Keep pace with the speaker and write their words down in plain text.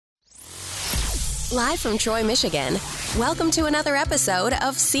Live from Troy, Michigan, welcome to another episode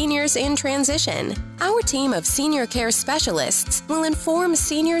of Seniors in Transition. Our team of senior care specialists will inform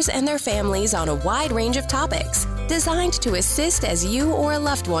seniors and their families on a wide range of topics designed to assist as you or a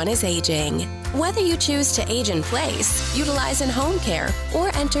loved one is aging. Whether you choose to age in place, utilize in-home care,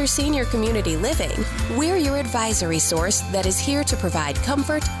 or enter senior community living, we're your advisory source that is here to provide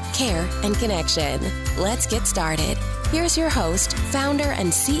comfort, care, and connection. Let's get started. Here's your host, founder,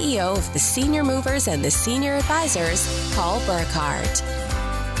 and CEO of the Senior Movers and the Senior Advisors, Paul Burkhardt.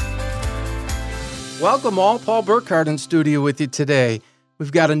 Welcome all, Paul Burkhardt in studio with you today.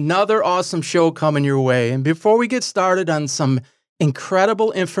 We've got another awesome show coming your way. And before we get started on some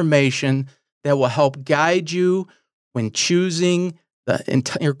incredible information that will help guide you when choosing,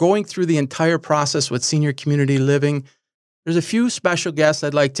 you're going through the entire process with senior community living, there's a few special guests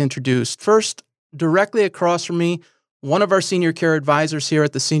I'd like to introduce. First, directly across from me, one of our senior care advisors here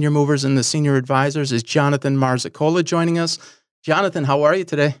at the Senior Movers and the Senior Advisors is Jonathan Marzicola joining us. Jonathan, how are you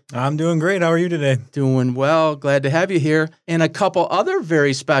today? I'm doing great. How are you today? Doing well. Glad to have you here. And a couple other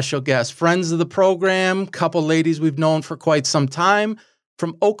very special guests, friends of the program, couple ladies we've known for quite some time.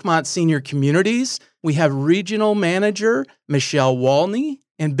 From Oakmont Senior Communities, we have Regional Manager Michelle Walny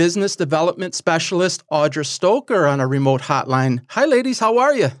and Business Development Specialist Audra Stoker on a remote hotline. Hi, ladies. How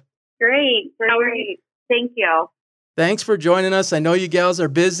are you? Great. Thank you. Thanks for joining us. I know you gals are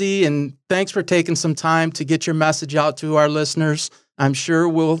busy, and thanks for taking some time to get your message out to our listeners. I'm sure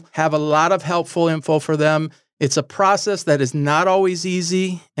we'll have a lot of helpful info for them. It's a process that is not always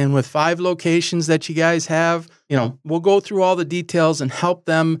easy, and with 5 locations that you guys have, we'll go through all the details and help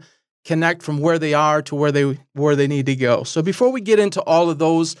them connect from where they are to where they need to go. So before we get into all of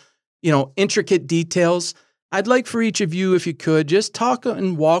those, intricate details, I'd like for each of you, if you could, just talk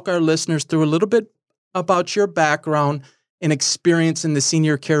and walk our listeners through a little bit about your background and experience in the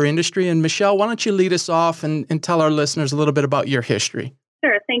senior care industry. And Michelle, why don't you lead us off and tell our listeners a little bit about your history?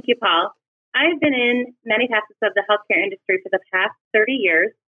 Sure. Thank you, Paul. I've been in many facets of the healthcare industry for the past 30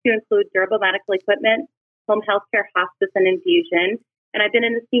 years, to include durable medical equipment, home healthcare, hospice, and infusion. And I've been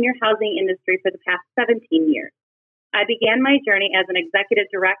in the senior housing industry for the past 17 years. I began my journey as an executive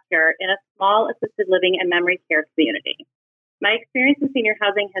director in a small assisted living and memory care community. My experience in senior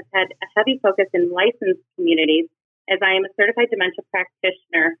housing has had a heavy focus in licensed communities, as I am a certified dementia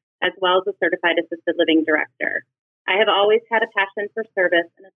practitioner as well as a certified assisted living director. I have always had a passion for service,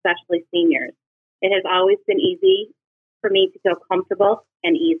 and especially seniors. It has always been easy for me to feel comfortable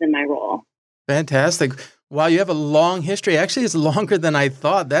and ease in my role. Fantastic. Wow, you have a long history. Actually, it's longer than I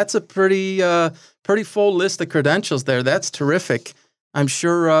thought. That's a pretty full list of credentials there. That's terrific. I'm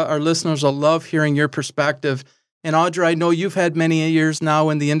sure our listeners will love hearing your perspective. And Audra, I know you've had many years now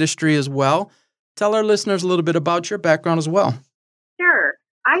in the industry as well. Tell our listeners a little bit about your background as well. Sure.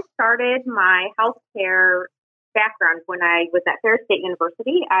 I started my healthcare background when I was at Ferris State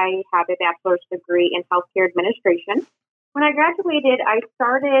University. I have a bachelor's degree in healthcare administration. When I graduated, I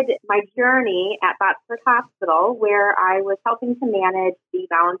started my journey at Burkhardt Hospital, where I was helping to manage the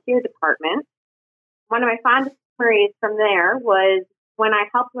volunteer department. One of my fondest memories from there was when I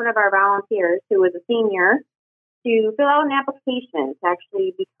helped one of our volunteers, who was a senior, to fill out an application to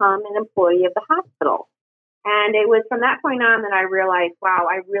actually become an employee of the hospital. And it was from that point on that I realized, wow,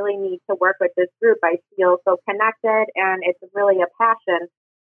 I really need to work with this group. I feel so connected, and it's really a passion.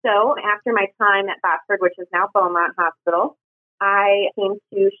 So after my time at Burkhardt, which is now Beaumont Hospital, I came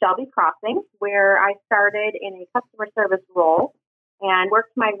to Shelby Crossing, where I started in a customer service role and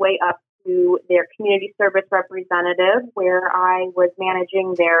worked my way up to their community service representative, where I was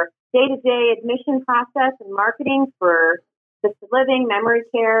managing their day-to-day admission process and marketing for assisted living, memory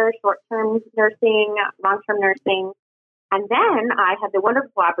care, short-term nursing, long-term nursing. And then I had the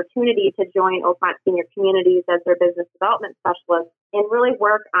wonderful opportunity to join Oakmont Senior Communities as their business development specialist and really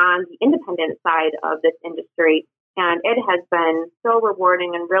work on the independent side of this industry. And it has been so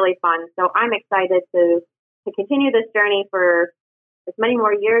rewarding and really fun. So I'm excited to continue this journey for as many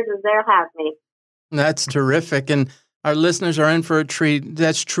more years as they'll have me. That's terrific. And our listeners are in for a treat.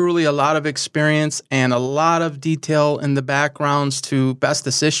 That's truly a lot of experience and a lot of detail in the backgrounds to best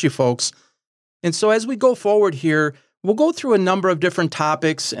assist you folks. And so as we go forward here, we'll go through a number of different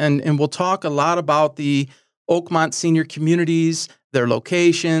topics, and we'll talk a lot about the Oakmont Senior Communities, their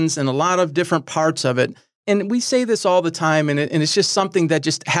locations, and a lot of different parts of it. And we say this all the time, and it's just something that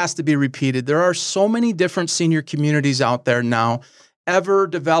just has to be repeated. There are so many different senior communities out there now, ever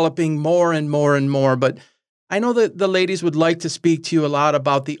developing more and more and more. But I know that the ladies would like to speak to you a lot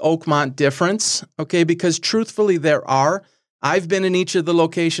about the Oakmont difference, okay, because truthfully there are. I've been in each of the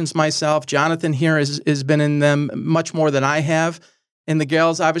locations myself. Jonathan here has been in them much more than I have. And the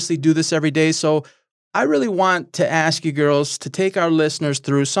gals obviously do this every day. So I really want to ask you girls to take our listeners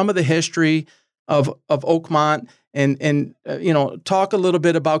through some of the history of Oakmont and talk a little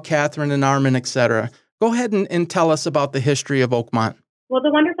bit about Catherine and Armin, et cetera. Go ahead and tell us about the history of Oakmont. Well,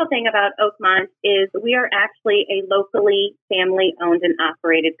 the wonderful thing about Oakmont is we are actually a locally family-owned and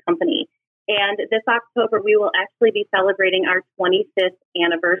operated company. And this October, we will actually be celebrating our 25th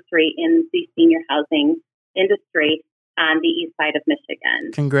anniversary in the senior housing industry on the east side of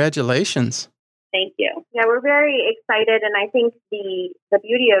Michigan. Congratulations. Thank you. Yeah, we're very excited. And I think the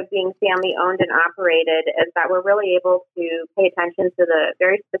beauty of being family-owned and operated is that we're really able to pay attention to the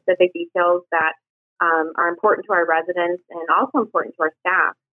very specific details that are important to our residents and also important to our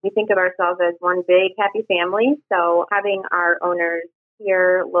staff. We think of ourselves as one big, happy family. So having our owners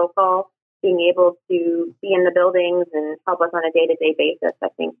here, local, being able to be in the buildings and help us on a day-to-day basis, I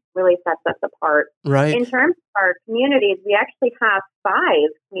think really sets us apart. Right. In terms of our communities, we actually have 5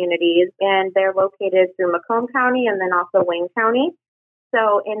 communities, and they're located through Macomb County and then also Wayne County.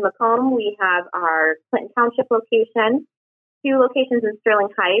 So in Macomb, we have our Clinton Township location, 2 locations in Sterling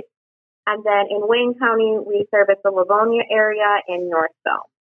Heights, and then in Wayne County, we service the Livonia area in Northville.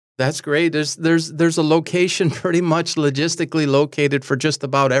 That's great. There's a location pretty much logistically located for just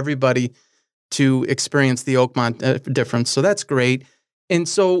about everybody to experience the Oakmont difference. So that's great. And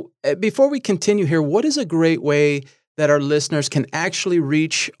so before we continue here, what is a great way that our listeners can actually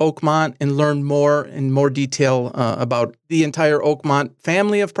reach Oakmont and learn more in more detail about the entire Oakmont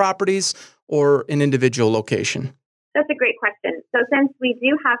family of properties or an individual location? That's a great question. So since we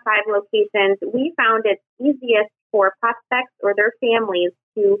do have 5 locations, we found it easiest for prospects or their families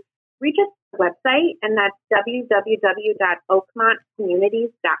to reach us on the website, and that's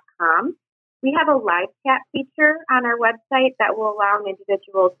www.oakmontcommunities.com. We have a live chat feature on our website that will allow an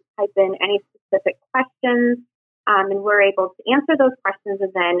individual to type in any specific questions, and we're able to answer those questions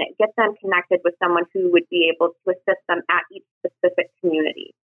and then get them connected with someone who would be able to assist them at each specific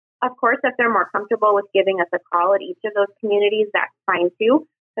community. Of course, if they're more comfortable with giving us a call at each of those communities, that's fine too.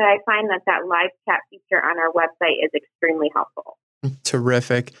 But I find that live chat feature on our website is extremely helpful.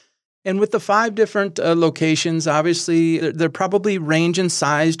 Terrific. And with the 5 different locations, obviously, they're probably range in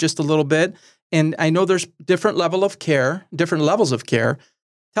size just a little bit. And I know there's different levels of care.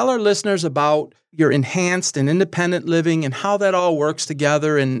 Tell our listeners about your enhanced and independent living and how that all works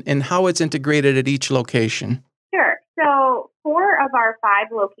together and how it's integrated at each location. Sure. So 4 of our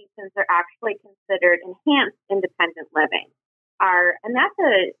 5 locations are actually considered enhanced independent living. And that's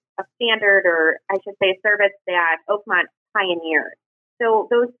a standard, or I should say, service that Oakmont pioneered. So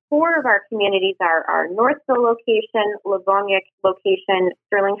those 4 of our communities are our Northville location, Livonia location,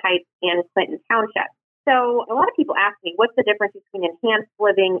 Sterling Heights, and Clinton Township. So a lot of people ask me, what's the difference between enhanced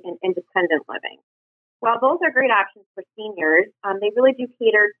living and independent living? Well, those are great options for seniors. They really do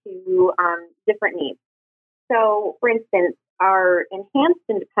cater to different needs. So, for instance, our enhanced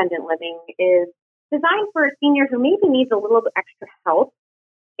independent living is designed for a senior who maybe needs a little bit extra help.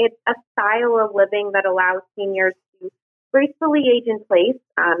 It's a style of living that allows seniors to gracefully age in place,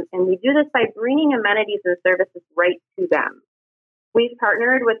 and we do this by bringing amenities and services right to them. We've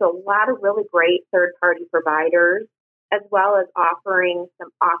partnered with a lot of really great third-party providers, as well as offering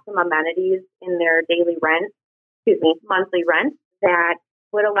some awesome amenities in their monthly rent that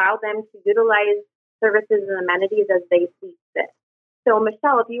would allow them to utilize services and amenities as they see fit. So,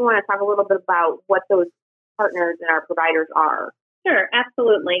 Michelle, if you want to talk a little bit about what those partners and our providers are. Sure,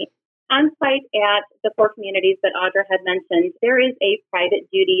 absolutely. On site at the 4 communities that Audra had mentioned, there is a private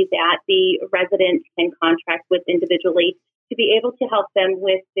duty that the resident can contract with individually to be able to help them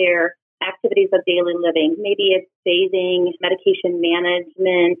with their activities of daily living. Maybe it's bathing, medication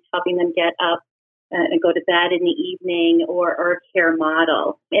management, helping them get up and go to bed in the evening, or a care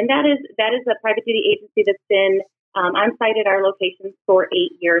model. And that is a private duty agency that's been on site at our locations for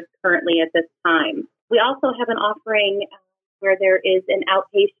 8 years currently at this time. We also have an offering where there is an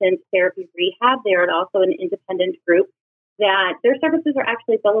outpatient therapy rehab. They are also an independent group that their services are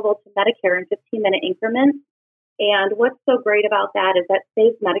actually billable to Medicare in 15-minute increments. And what's so great about that is that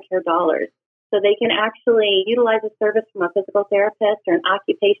saves Medicare dollars. So they can actually utilize a service from a physical therapist or an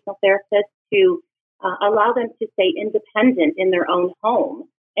occupational therapist to allow them to stay independent in their own home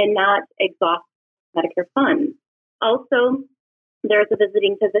and not exhaust Medicare funds. Also, there's a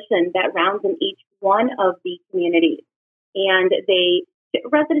visiting physician that rounds in each one of the communities. And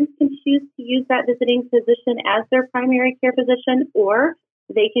residents can choose to use that visiting physician as their primary care physician, or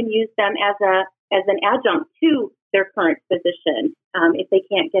they can use them as an adjunct to their current physician if they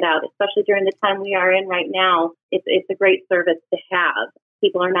can't get out, especially during the time we are in right now. It's a great service to have.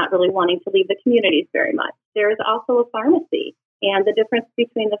 People are not really wanting to leave the communities very much. There is also a pharmacy, and the difference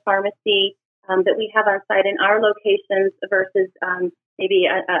between the pharmacy that we have on site in our locations versus maybe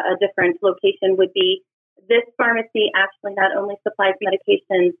a different location would be this pharmacy actually not only supplies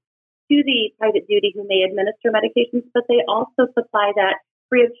medications to the private duty who may administer medications, but they also supply that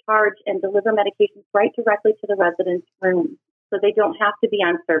free of charge and deliver medications right directly to the resident's room. So they don't have to be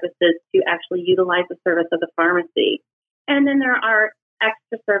on services to actually utilize the service of the pharmacy. And then there are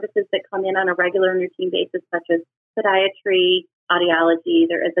extra services that come in on a regular and routine basis, such as podiatry, audiology,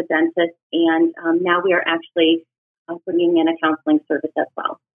 there is a dentist, and now we are actually bringing in a counseling service as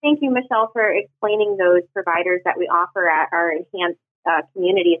well. Thank you, Michelle, for explaining those providers that we offer at our enhanced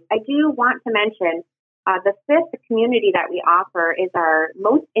communities. I do want to mention the fifth community that we offer is our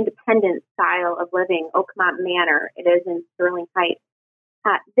most independent style of living, Oakmont Manor. It is in Sterling Heights.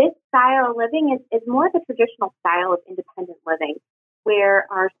 This style of living is more of a traditional style of independent living, where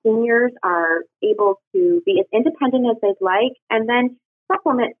our seniors are able to be as independent as they'd like and then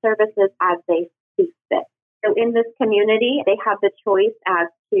supplement services as they see fit. So in this community, they have the choice as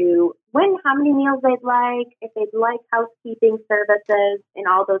to how many meals they'd like, if they'd like housekeeping services, and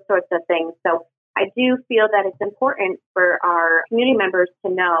all those sorts of things. So I do feel that it's important for our community members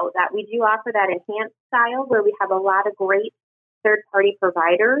to know that we do offer that enhanced style where we have a lot of great third-party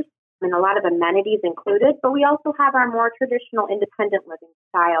providers and a lot of amenities included, but we also have our more traditional independent living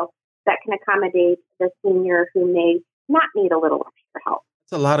style that can accommodate the senior who may not need a little extra help.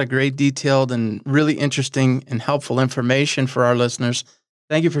 That's a lot of great detailed and really interesting and helpful information for our listeners.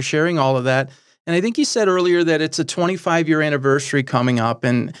 Thank you for sharing all of that. And I think you said earlier that it's a 25-year anniversary coming up,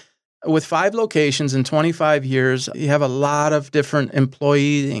 and with 5 locations in 25 years, you have a lot of different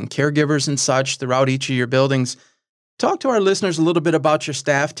employees and caregivers and such throughout each of your buildings. Talk to our listeners a little bit about your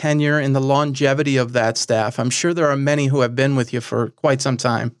staff tenure and the longevity of that staff. I'm sure there are many who have been with you for quite some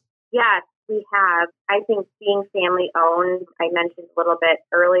time. Yes, we have. I think being family-owned, I mentioned a little bit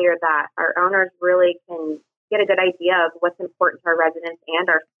earlier that our owners really can get a good idea of what's important to our residents and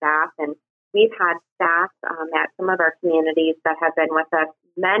our staff. And we've had staff at some of our communities that have been with us,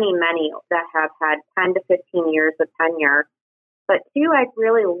 many that have had 10 to 15 years of tenure. But 2 I'd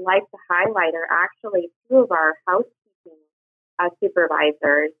really like to highlight are actually 2 of our housekeeping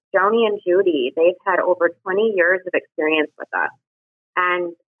supervisors, Joni and Judy. They've had over 20 years of experience with us.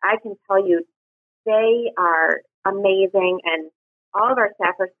 And I can tell you, they are amazing, and all of our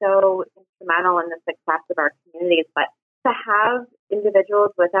staff are so instrumental in the success of our communities. But to have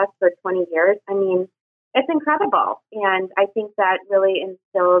individuals with us for 20 years, I mean, it's incredible. And I think that really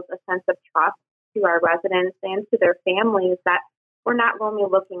instills a sense of trust to our residents and to their families that we're not only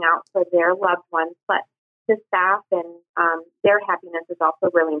looking out for their loved ones, but the staff and their happiness is also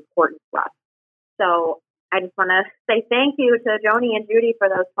really important to us. So I just want to say thank you to Joni and Judy for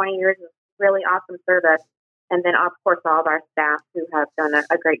those 20 years of really awesome service. And then, of course, all of our staff who have done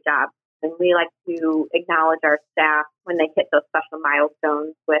a great job. And we like to acknowledge our staff when they hit those special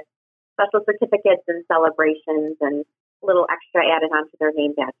milestones with special certificates and celebrations and a little extra added onto their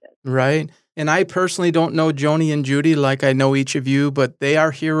name badges. Right. And I personally don't know Joni and Judy like I know each of you, but they are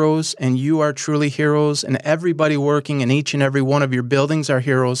heroes, and you are truly heroes, and everybody working in each and every one of your buildings are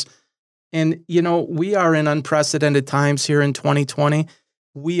heroes. And, you know, we are in unprecedented times here in 2020.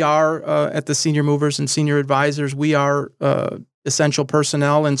 We are at the Senior Movers and Senior Advisors, we are essential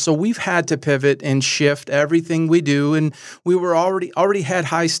personnel. And so we've had to pivot and shift everything we do. And we were already had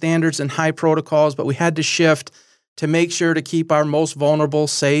high standards and high protocols, but we had to shift to make sure to keep our most vulnerable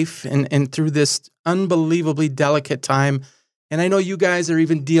safe and through this unbelievably delicate time. And I know you guys are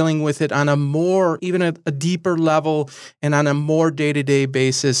even dealing with it on even a deeper level and on a more day-to-day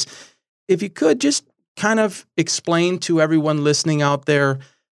basis. If you could just kind of explain to everyone listening out there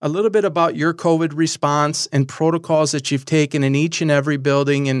a little bit about your COVID response and protocols that you've taken in each and every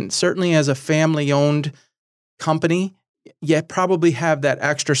building, and certainly as a family-owned company, you probably have that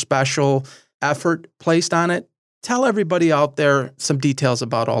extra special effort placed on it. Tell everybody out there some details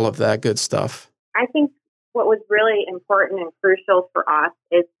about all of that good stuff. I think what was really important and crucial for us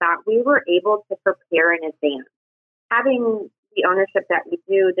is that we were able to prepare in advance. Having the ownership that we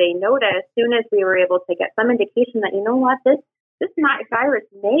do, they noticed as soon as we were able to get some indication that, you know what, this virus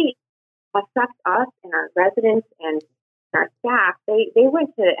may affect us and our residents and our staff, they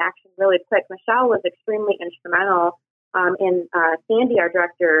went to action really quick. Michelle was extremely instrumental in Sandy, our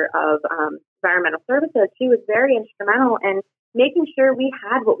director of environmental services. She was very instrumental in making sure we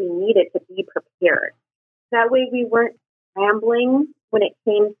had what we needed to be prepared. That way we weren't scrambling when it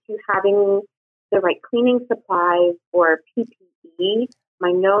came to having the right cleaning supplies or PPE.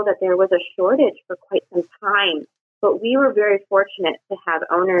 I know that there was a shortage for quite some time, but we were very fortunate to have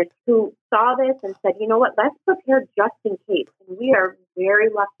owners who saw this and said, you know what, let's prepare just in case. And we are very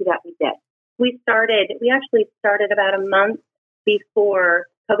lucky that we did. We actually started about a month before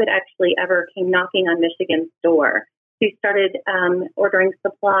COVID actually ever came knocking on Michigan's door. We started ordering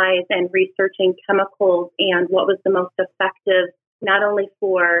supplies and researching chemicals and what was the most effective, not only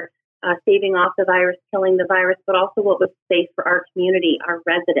for staving off the virus, killing the virus, but also what was safe for our community, our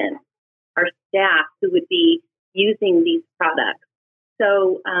residents, our staff who would be using these products.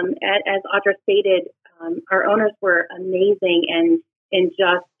 So as Audra stated, our owners were amazing in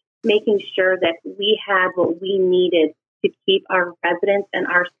just making sure that we had what we needed to keep our residents and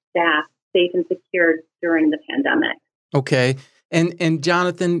our staff safe and secure during the pandemic. Okay. And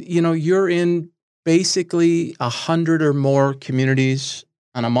Jonathan, you're in basically 100 or more communities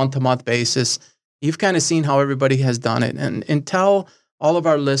on a month-to-month basis. You've kind of seen how everybody has done it. And tell all of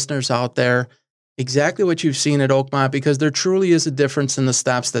our listeners out there exactly what you've seen at Oakmont, because there truly is a difference in the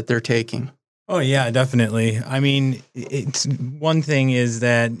steps that they're taking. Oh, yeah, definitely. I mean, it's one thing is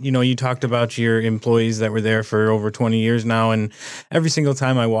that, you talked about your employees that were there for over 20 years now. And every single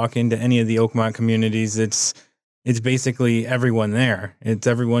time I walk into any of the Oakmont communities, it's basically everyone there. It's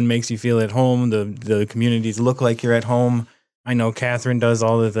everyone makes you feel at home. The communities look like you're at home. I know Catherine does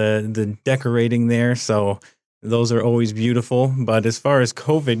all of the decorating there, so those are always beautiful. But as far as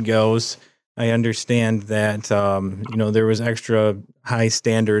COVID goes, I understand that, there was extra high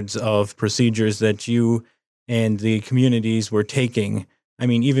standards of procedures that you and the communities were taking. I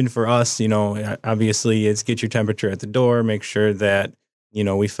mean, even for us, obviously it's get your temperature at the door, make sure that,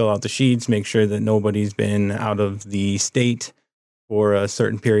 we fill out the sheets, make sure that nobody's been out of the state for a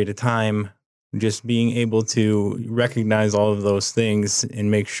certain period of time. Just being able to recognize all of those things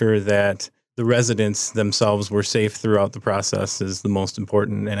and make sure that the residents themselves were safe throughout the process is the most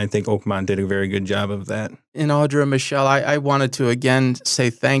important. And I think Oakmont did a very good job of that. And Audra, Michelle, I wanted to again say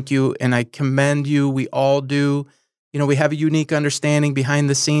thank you, and I commend you. We all do. We have a unique understanding behind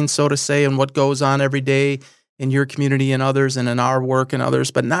the scenes, so to say, and what goes on every day in your community and others and in our work and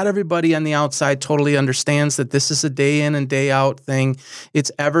others. But not everybody on the outside totally understands that this is a day in and day out thing.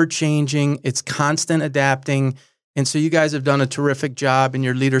 It's ever changing. It's constant adapting. And so you guys have done a terrific job in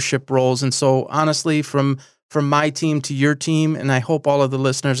your leadership roles. And so honestly, from my team to your team, and I hope all of the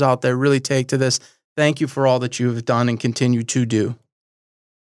listeners out there really take to this, thank you for all that you have done and continue to do.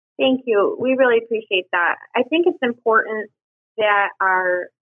 Thank you. We really appreciate that. I think it's important that our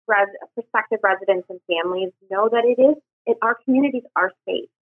prospective residents and families know that our communities are safe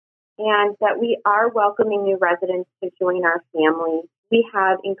and that we are welcoming new residents to join our family. We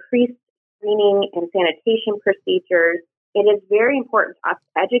have increased screening and sanitation procedures. It is very important to us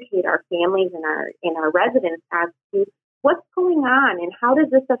to educate our families and our residents as to what's going on and how does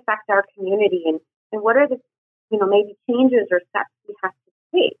this affect our community and what are the maybe changes or steps we have to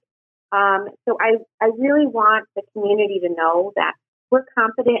take. So I really want the community to know that we're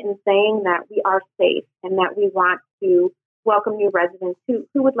confident in saying that we are safe and that we want to welcome new residents who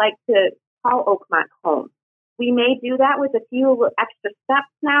would like to call Oakmont home. We may do that with a few extra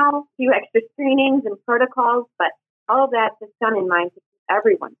steps now, a few extra screenings and protocols, but all of that is done in mind to keep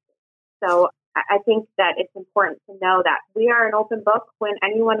everyone safe. So I think that it's important to know that we are an open book when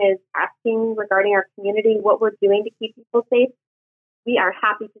anyone is asking regarding our community what we're doing to keep people safe. We are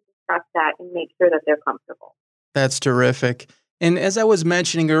happy to discuss that and make sure that they're comfortable. That's terrific. And as I was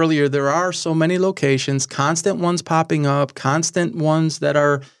mentioning earlier, there are so many locations, constant ones popping up, constant ones that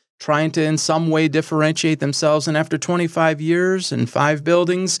are trying to in some way differentiate themselves. And after 25 years and 5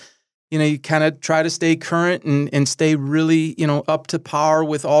 buildings, you kind of try to stay current and stay really, up to par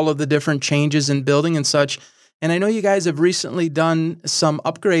with all of the different changes in building and such. And I know you guys have recently done some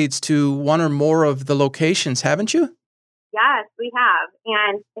upgrades to one or more of the locations, haven't you? Yes, we have.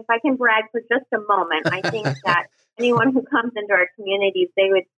 And if I can brag for just a moment, I think that anyone who comes into our communities, they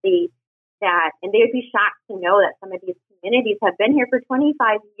would see that, and they would be shocked to know that some of these communities have been here for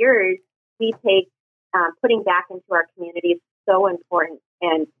 25 years. We take putting back into our communities so important,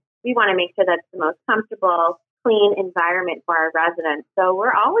 and we want to make sure that's the most comfortable, clean environment for our residents. So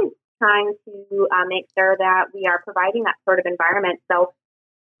we're always trying to make sure that we are providing that sort of environment. So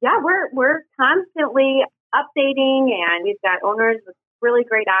yeah, we're constantly updating, and we've got owners with really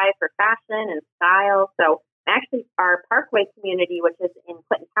great eye for fashion and style. So actually, our Parkway community, which is in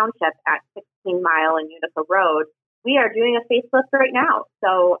Clinton Township at 16 Mile and Utica Road, we are doing a facelift right now.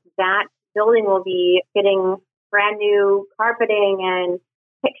 So that building will be getting brand new carpeting and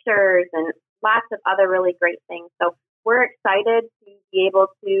pictures and lots of other really great things. So we're excited to be able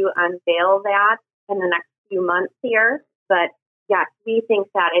to unveil that in the next few months here. But yes, we think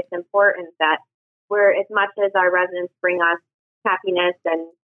that it's important that as much as our residents bring us happiness and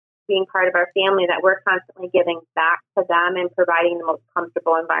being part of our family that we're constantly giving back to them and providing the most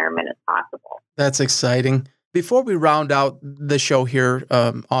comfortable environment as possible. That's exciting. Before we round out the show here,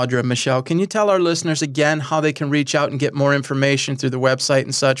 Audra, Michelle, can you tell our listeners again how they can reach out and get more information through the website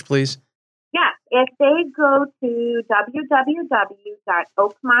and such, please? Yes, if they go to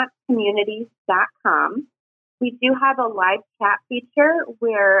www.oakmontcommunities.com, we do have a live chat feature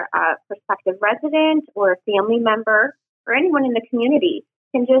where a prospective resident or a family member or anyone in the community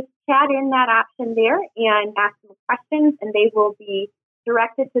can just chat in that option there and ask them questions, and they will be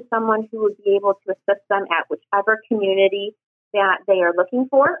directed to someone who would be able to assist them at whichever community that they are looking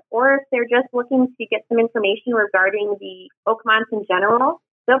for. Or if they're just looking to get some information regarding the Oakmont in general,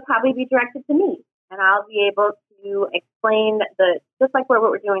 they'll probably be directed to me, and I'll be able to explain just like what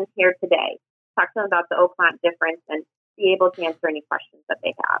we're doing here today, talk to them about the Oakmont difference and be able to answer any questions that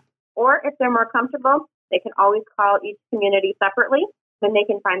they have. Or if they're more comfortable, they can always call each community separately, and they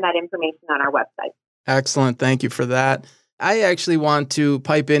can find that information on our website. Excellent. Thank you for that. I actually want to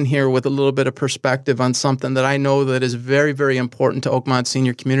pipe in here with a little bit of perspective on something that I know that is very, very important to Oakmont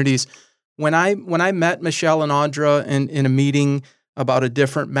Senior Communities. When I met Michelle and Audra in a meeting about a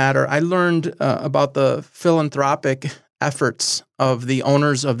different matter, I learned about the philanthropic efforts of the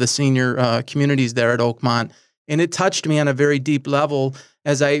owners of the senior communities there at Oakmont. And it touched me on a very deep level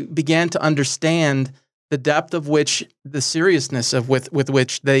as I began to understand the depth of which, the seriousness of with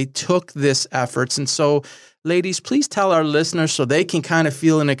which they took this efforts. And so, ladies, please tell our listeners so they can kind of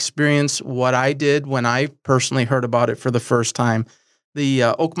feel and experience what I did when I personally heard about it for the first time, the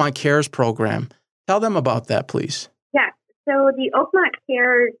Oakmont Cares program. Tell them about that, please. Yes. So the Oakmont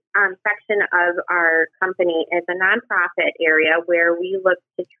Cares section of our company is a nonprofit area where we look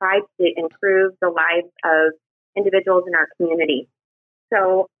to try to improve the lives of individuals in our community.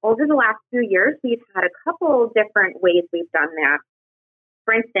 So over the last few years, we've had a couple different ways we've done that.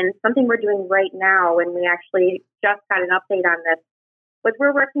 For instance, something we're doing right now, and we actually just got an update on this, was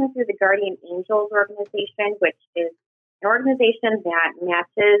we're working through the Guardian Angels organization, which is an organization that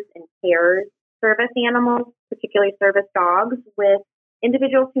matches and pairs service animals, particularly service dogs, with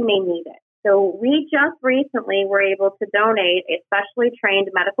individuals who may need it. So we just recently were able to donate a specially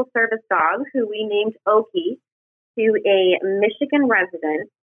trained medical service dog who we named Okie to a Michigan resident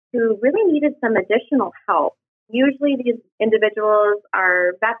who really needed some additional help. Usually these individuals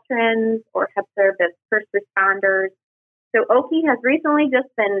are veterans or have served as first responders. So Okie has recently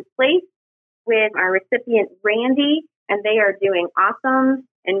just been placed with our recipient, Randy, and they are doing awesome.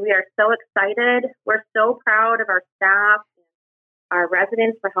 And we are so excited. We're so proud of our staff, our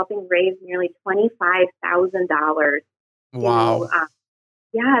residents, for helping raise nearly $25,000. Wow.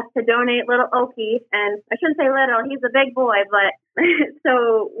 To donate little Okie. And I shouldn't say little, he's a big boy, but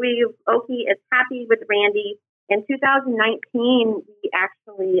so Okie is happy with Randy. In 2019, we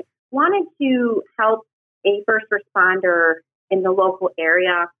actually wanted to help a first responder in the local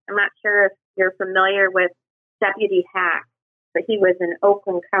area. I'm not sure if you're familiar with Deputy Hack, but he was an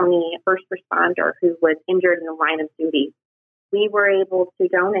Oakland County first responder who was injured in the line of duty. We were able to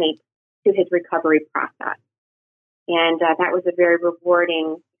donate to his recovery process. And that was a very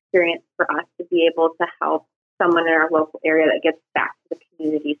rewarding experience for us to be able to help someone in our local area that gives back to the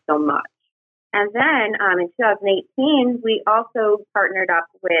community so much. And then in 2018, we also partnered up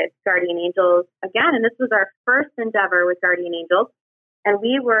with Guardian Angels again, and this was our first endeavor with Guardian Angels. And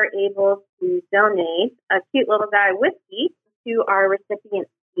we were able to donate a cute little guy, Whiskey, to our recipient,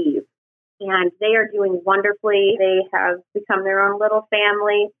 Steve. And they are doing wonderfully. They have become their own little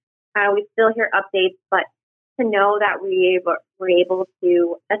family. We still hear updates, but to know that we were able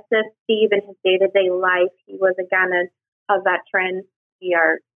to assist Steve in his day-to-day life. He was, again, a veteran.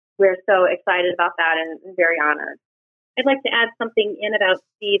 We're so excited about that and very honored. I'd like to add something in about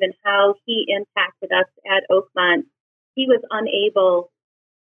Steve and how he impacted us at Oakmont. He was unable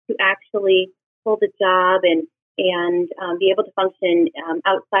to actually hold a job and be able to function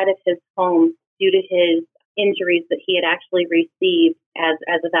outside of his home due to his injuries that he had actually received as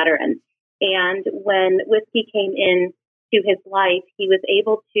a veteran. And when Whiskey came in to his life, he was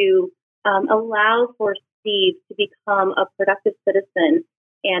able to allow for Steve to become a productive citizen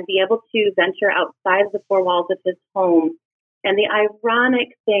and be able to venture outside of the four walls of his home. And the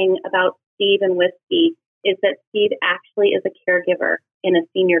ironic thing about Steve and Whiskey is that Steve actually is a caregiver in a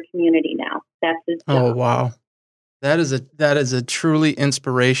senior community now. That's his job. Oh, wow. That is a truly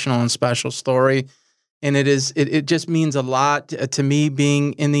inspirational and special story. And it just means a lot to me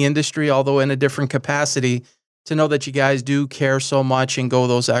being in the industry, although in a different capacity, to know that you guys do care so much and go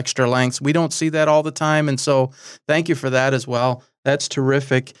those extra lengths. We don't see that all the time. And so thank you for that as well. That's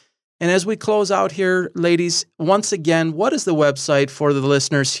terrific. And as we close out here, ladies, once again, what is the website for the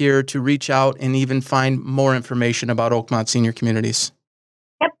listeners here to reach out and even find more information about Oakmont Senior Communities?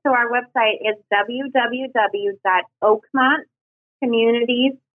 Yep, so our website is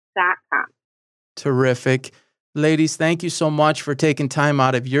www.oakmontcommunities.com. Terrific. Ladies, thank you so much for taking time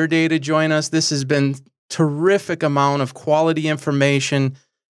out of your day to join us. This has been terrific amount of quality information.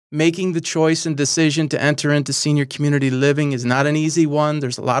 Making the choice and decision to enter into senior community living is not an easy one.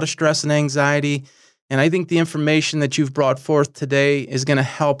 There's a lot of stress and anxiety. And I think the information that you've brought forth today is going to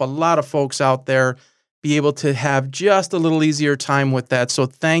help a lot of folks out there be able to have just a little easier time with that. So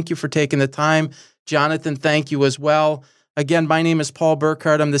thank you for taking the time. Jonathan, thank you as well. Again, my name is Paul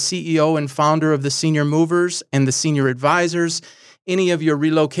Burkhardt. I'm the CEO and founder of the Senior Movers and the Senior Advisors. Any of your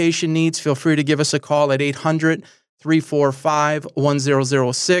relocation needs, feel free to give us a call at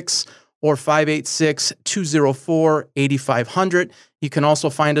 800-345-1006 or 586-204-8500. You can also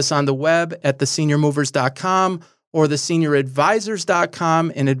find us on the web at theseniormovers.com or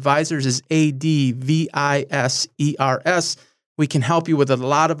thesenioradvisors.com, and advisors is ADVISERS. We can help you with a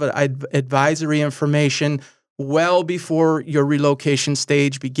lot of advisory information well before your relocation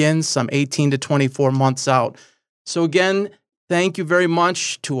stage begins, some 18 to 24 months out. So again, thank you very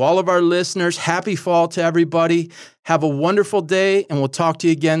much to all of our listeners. Happy fall to everybody. Have a wonderful day, and we'll talk to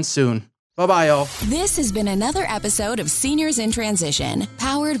you again soon. Bye-bye, y'all. This has been another episode of Seniors in Transition,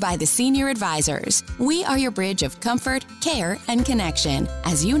 powered by the Senior Advisors. We are your bridge of comfort, care, and connection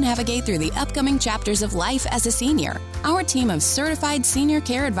as you navigate through the upcoming chapters of life as a senior. Our team of certified senior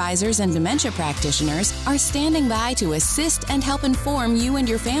care advisors and dementia practitioners are standing by to assist and help inform you and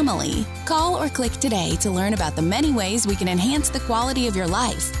your family. Call or click today to learn about the many ways we can enhance the quality of your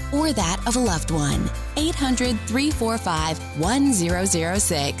life or that of a loved one.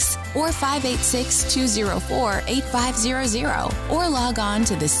 800-345-1006 or 586-204-8500 or log on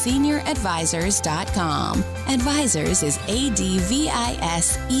to thesenioradvisors.com. Advisors is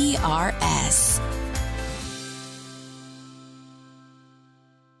ADVISERS.